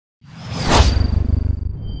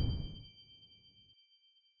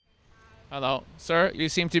Hello, sir. You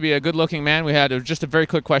seem to be a good-looking man. We had just a very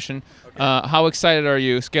quick question. Okay. How excited are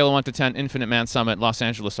you, scale of 1 to 10, Infinite Man Summit, Los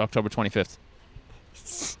Angeles, October 25th?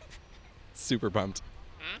 Super pumped.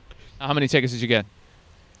 How many tickets did you get?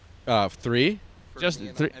 3. Just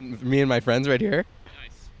 3. And me and my friends right here.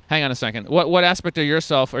 Nice. Hang on a second. What aspect of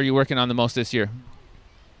yourself are you working on the most this year?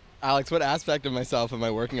 Alex, what aspect of myself am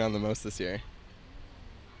I working on the most this year?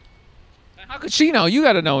 How could she know? You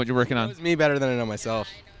got to know what you're working She on. knows me better than I know myself.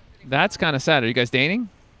 That's kind of sad. Are you guys dating?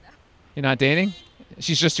 You're not dating?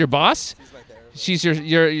 She's just your boss? She's my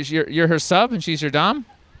therapist. She's you're her sub and she's your dom?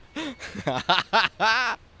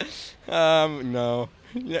 No.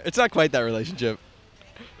 Yeah, it's not quite that relationship.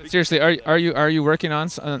 Seriously, are you working on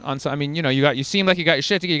I mean, you seem like you got your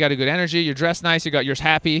shit together, you got a good energy, you're dressed nice, you're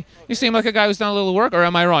happy. You seem like a guy who's done a little work, or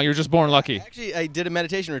am I wrong? You're just born lucky. Actually, I did a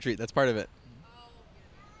meditation retreat. That's part of it.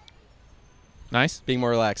 Nice. Being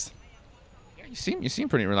more relaxed. You seem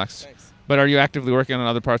pretty relaxed. Thanks. But are you actively working on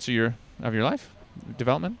other parts of your life?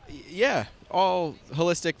 Development? Yeah, all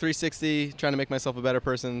holistic 360, trying to make myself a better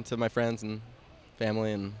person to my friends and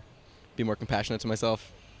family and be more compassionate to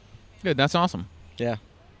myself. Good, that's awesome. Yeah.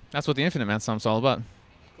 That's what the Infinite Man Summit's all about.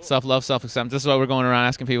 Cool. Self-love, self-acceptance. This is why we're going around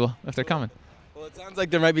asking people if they're coming. Well, it sounds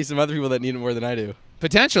like there might be some other people that need it more than I do.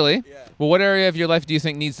 Potentially. Yeah. Well, what area of your life do you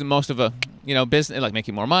think needs the most of a, business, like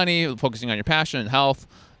making more money, focusing on your passion and health,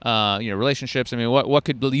 relationships? I mean, what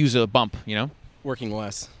could use a bump, Working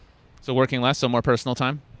less. So working less, so more personal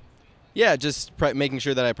time? Yeah, just making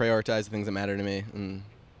sure that I prioritize the things that matter to me. And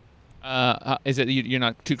is it you're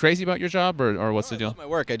not too crazy about your job, or what's the deal? my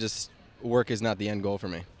work, work is not the end goal for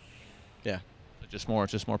me. Yeah. Just more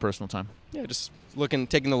personal time. Yeah, just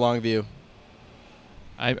taking the long view.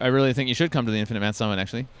 I really think you should come to the Infinite Man Summit,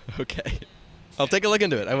 actually. Okay. I'll take a look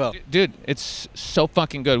into it. I will. Dude, it's so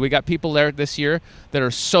fucking good. We got people there this year that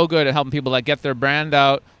are so good at helping people get their brand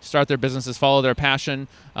out, start their businesses, follow their passion.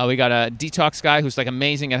 We got a detox guy who's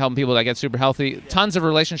amazing at helping people that get super healthy. Yeah. Tons of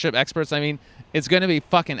relationship experts. I mean, it's going to be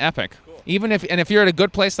fucking epic. Cool. If you're at a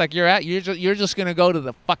good place like you're at, you're just going to go to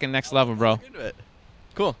the fucking next level, bro. Into it.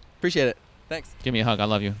 Cool. Appreciate it. Thanks. Give me a hug. I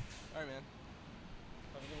love you. All right, man.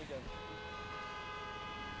 Have a good weekend.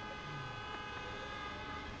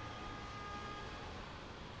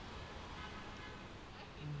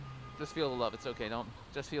 Just feel the love. It's okay. Don't.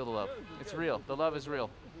 Just feel the love. It's real. The love is real.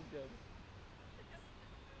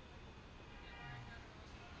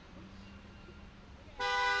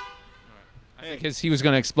 I think he was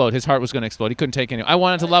going to explode. His heart was going to explode. He couldn't take it. I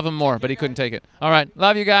wanted to love him more, but he couldn't take it. All right.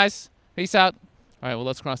 Love you guys. Peace out. All right. Well,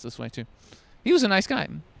 let's cross this way too. He was a nice guy.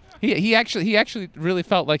 He actually really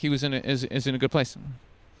felt like he was is in a good place.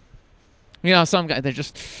 Some guy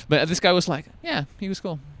but this guy was like, yeah, he was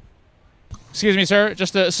cool. Excuse me, sir.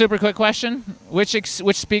 Just a super quick question. Which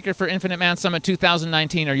speaker for Infinite Man Summit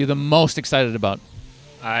 2019 are you the most excited about?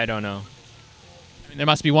 I don't know. I mean, there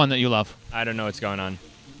must be one that you love. I don't know what's going on.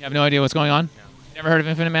 You have no idea what's going on? No. Never heard of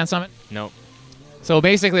Infinite Man Summit? Nope. So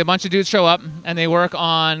basically, a bunch of dudes show up and they work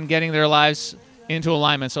on getting their lives into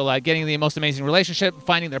alignment. So like getting the most amazing relationship,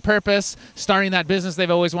 finding their purpose, starting that business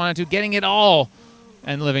they've always wanted to, getting it all,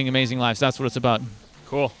 and living amazing lives. That's what it's about.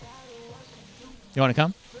 Cool. You want to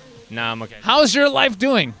come? Nah, I'm okay. How's your life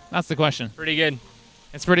doing? That's the question. Pretty good.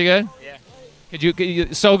 It's pretty good? Yeah. Could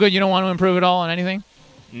you so good you don't want to improve at all on anything?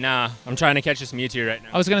 Nah, I'm trying to catch this Mewtwo right now.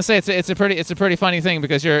 I was gonna say it's a pretty funny thing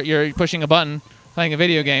because you're pushing a button, playing a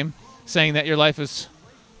video game, saying that your life is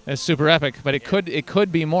super epic, but it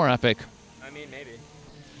could be more epic. I mean, maybe.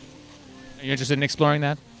 Are you interested in exploring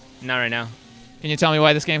that? Not right now. Can you tell me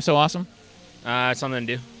why this game's so awesome? Something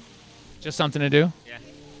to do. Just something to do? Yeah.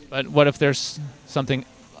 But what if there's something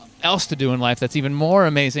else to do in life that's even more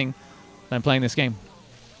amazing than playing this game?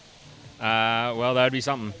 Well, that would be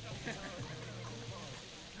something.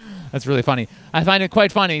 That's really funny. I find it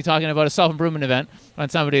quite funny talking about a self-improvement event when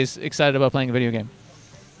somebody's excited about playing a video game.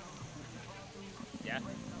 Yeah.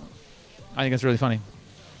 I think it's really funny.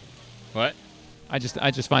 What? I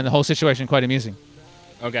just find the whole situation quite amusing.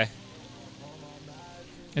 Okay.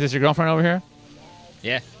 Is this your girlfriend over here?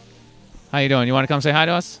 Yeah. How you doing? You want to come say hi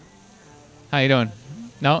to us? How you doing?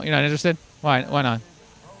 No, you're not interested? Why not?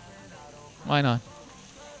 Why not?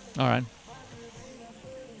 All right.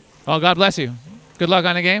 Well, God bless you. Good luck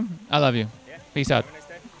on the game. I love you. Yeah. Peace out. Have a nice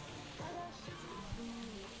day.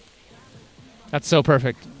 That's so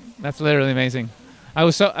perfect. That's literally amazing. I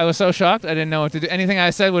was so shocked. I didn't know what to do. Anything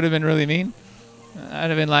I said would have been really mean.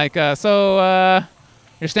 I'd have been like,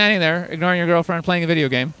 you're standing there ignoring your girlfriend playing a video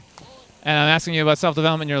game, and I'm asking you about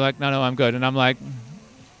self-development. And you're like, no, I'm good. And I'm like,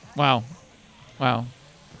 wow. Hello.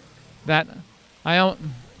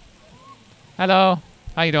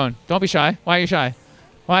 How you doing? Don't be shy. Why are you shy?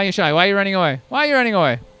 Why are you shy? Why are you running away? Why are you running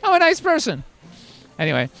away? I'm a nice person.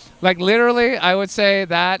 Anyway, like literally, I would say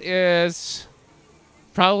that is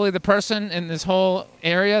probably the person in this whole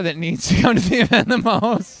area that needs to come to the event the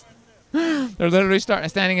most. They're literally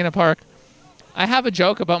standing in a park. I have a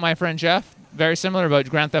joke about my friend Jeff, very similar, about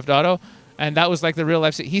Grand Theft Auto, and that was like the real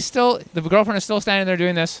life. The girlfriend is still standing there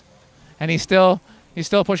doing this, and he's still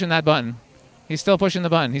pushing that button. He's still pushing the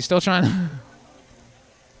button. He's still trying to.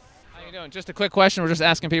 How you doing? Just a quick question. We're just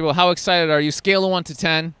asking people, how excited are you? Scale of 1 to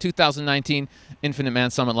 10, 2019 Infinite Man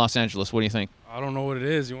Summit, Los Angeles. What do you think? I don't know what it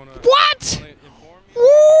is. You want to? What?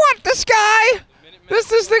 What? This guy?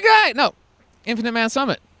 This is the guy? No, Infinite Man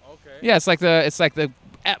Summit. Okay. Yeah, it's like the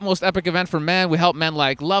most epic event for men. We help men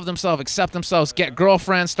like love themselves, accept themselves, get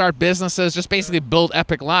girlfriends, start businesses, just basically build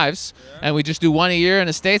epic lives. And we just do one a year in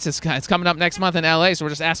the States. It's coming up next month in LA, so we're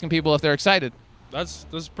just asking people if they're excited. That's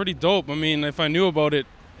pretty dope. I mean, if I knew about it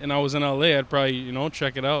and I was in LA, I'd probably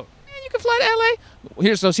check it out. You can fly to LA.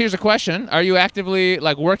 Here's a question: are you actively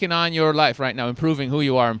like working on your life right now, improving who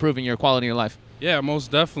you are, improving your quality of life? Yeah, most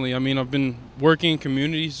definitely. I mean, I've been working in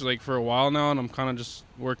communities like for a while now, and I'm kind of just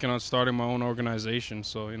working on starting my own organization.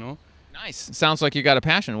 So Nice. Sounds like you got a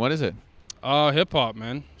passion. What is it? Hip hop,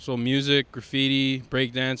 man. So music, graffiti,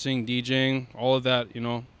 breakdancing, DJing, all of that.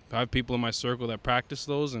 I have people in my circle that practice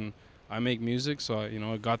those, and I make music. So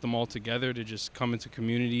I got them all together to just come into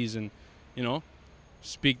communities and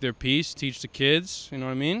speak their piece, teach the kids. You know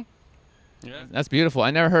what I mean? Yeah. That's beautiful. I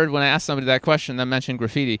never heard when I asked somebody that question that mentioned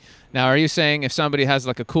graffiti. Now, are you saying if somebody has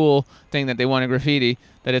like a cool thing that they want to graffiti,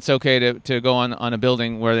 that it's okay to go on a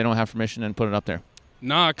building where they don't have permission and put it up there?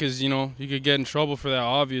 Nah, because, you could get in trouble for that,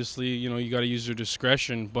 obviously. You got to use your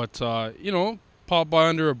discretion. But, pop by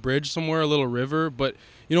under a bridge somewhere, a little river. But,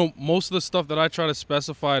 most of the stuff that I try to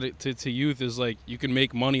specify to youth is like you can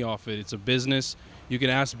make money off it. It's a business. You can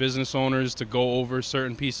ask business owners to go over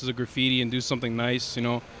certain pieces of graffiti and do something nice,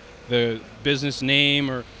 the business name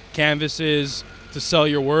or canvases to sell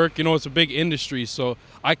your work. It's a big industry. So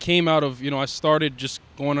I came out of, I started just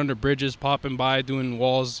going under bridges, popping by, doing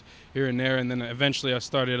walls here and there. And then eventually I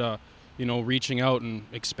started, reaching out and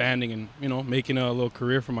expanding and, making a little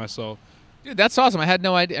career for myself. Dude, that's awesome. I had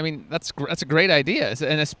no idea. I mean, that's a great idea,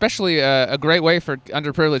 and especially a great way for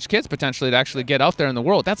underprivileged kids potentially to actually get out there in the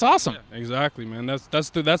world. That's awesome. Yeah, exactly, man. That's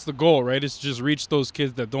the goal, right? It's just reach those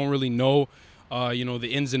kids that don't really know the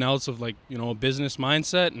ins and outs of like a business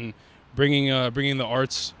mindset, and bringing the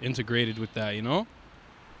arts integrated with that.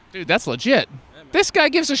 Dude, that's legit. Yeah, this guy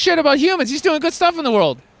gives a shit about humans. He's doing good stuff in the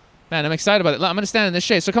world. Man, I'm excited about it. I'm gonna stand in this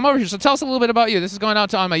shade. So come over here. So tell us a little bit about you. This is going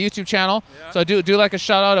out on my YouTube channel. Yeah. So do like a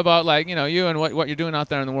shout out about like you and what you're doing out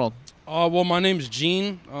there in the world. Well, my name's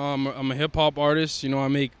Gene. I'm a hip hop artist. I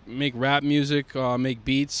make rap music, make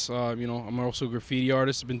beats. I'm also a graffiti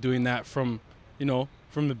artist. I've been doing that from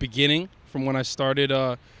the beginning. From when I started,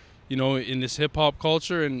 in this hip-hop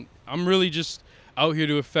culture. And I'm really just out here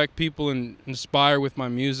to affect people and inspire with my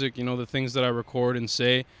music, the things that I record and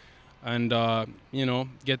say. And,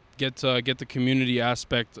 get the community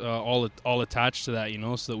aspect all attached to that,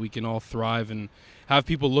 so that we can all thrive and have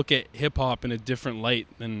people look at hip-hop in a different light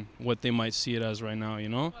than what they might see it as right now,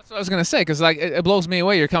 That's what I was going to say, because like, it blows me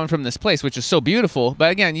away you're coming from this place, which is so beautiful. But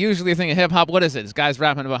again, usually you think of hip-hop, what is it? It's guys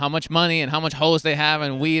rapping about how much money and how much hoes they have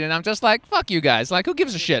and weed, and I'm just like, fuck you guys. Like, who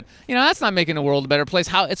gives a shit? That's not making the world a better place.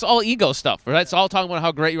 It's all ego stuff, right? It's all talking about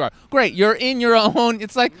how great you are. Great, you're in your own.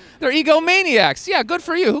 It's like they're egomaniacs. Yeah, good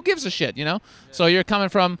for you. Who gives a shit, Yeah. So you're coming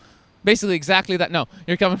from basically exactly that. No,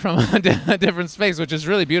 you're coming from a different space, which is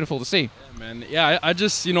really beautiful to see. Yeah, man. Yeah, I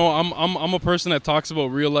just, I'm a person that talks about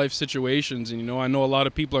real life situations, and I know a lot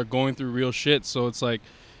of people are going through real shit. So it's like,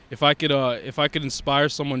 if I could inspire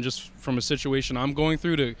someone just from a situation I'm going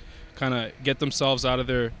through to kind of get themselves out of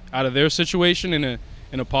their situation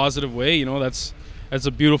in a positive way, that's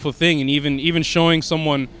a beautiful thing. And even showing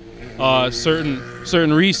someone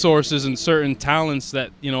certain resources and certain talents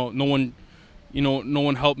that no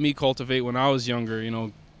one helped me cultivate when I was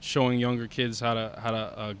younger. Showing younger kids how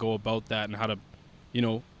to go about that and how to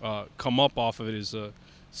come up off of it is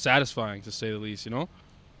satisfying, to say the least. Dude,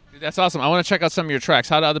 that's awesome. I want to check out some of your tracks.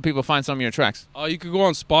 How do other people find some of your tracks? You could go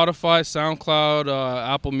on Spotify, SoundCloud,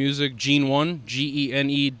 Apple Music, Gene1,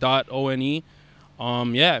 GENE.ONE.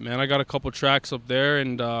 Yeah, man, I got a couple tracks up there,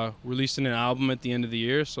 and releasing an album at the end of the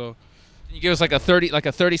year. So, can you give us like a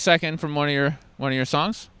 30 second from one of your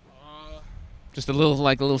songs? Just a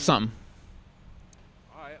little something.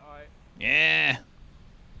 Yeah.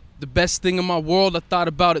 The best thing in my world, I thought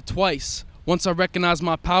about it twice. Once I recognized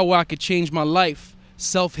my power, I could change my life.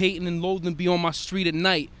 Self-hating and loathing be on my street at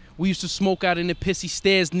night. We used to smoke out in the pissy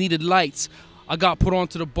stairs, needed lights. I got put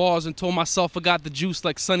onto the bars and told myself I got the juice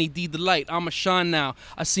like Sunny D Delight. I'ma shine now.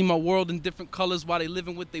 I see my world in different colors while they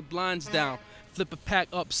living with their blinds down. Flip a pack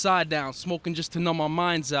upside down, smoking just to numb our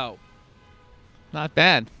minds out. Not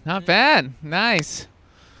bad. Not bad. Nice.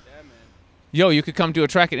 Yeah, man. Yo, you could come do a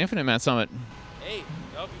track at Infinite Man Summit. Hey,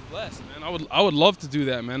 I'll be blessed, man. I would love to do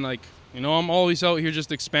that, man. Like, you know, I'm always out here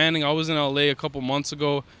just expanding. I was in LA a couple months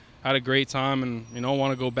ago, had a great time, and you know,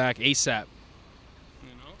 want to go back ASAP.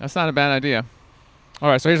 You know? That's not a bad idea. All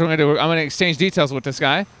right, so here's what I'm gonna do. I'm gonna exchange details with this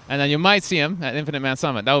guy, and then you might see him at Infinite Man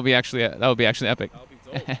Summit. That would be actually epic. That'll be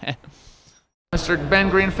dope. Mr. Ben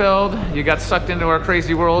Greenfield, you got sucked into our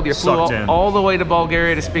crazy world. You flew Sucked in. all the way to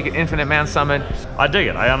Bulgaria to speak at Infinite Man Summit. I dig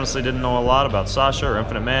it. I honestly didn't know a lot about Sasha or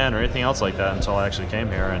Infinite Man or anything else like that until I actually came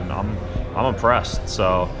here, and I'm impressed.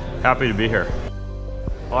 So happy to be here.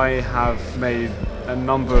 I have made a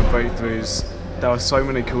number of breakthroughs. There are so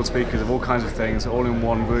many cool speakers of all kinds of things, all in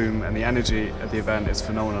one room, and the energy at the event is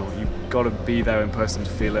phenomenal. You've got to be there in person to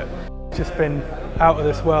feel it. Just been out of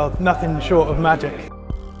this world, nothing short of magic.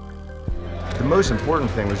 The most important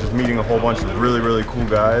thing was just meeting a whole bunch of really, really cool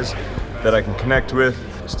guys that I can connect with,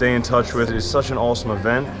 stay in touch with. It's such an awesome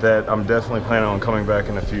event that I'm definitely planning on coming back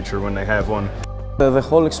in the future when they have one. The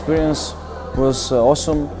whole experience was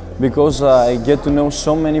awesome because I get to know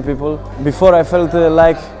so many people. Before I felt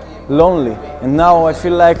like lonely, and now I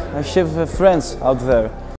feel like I have friends out there.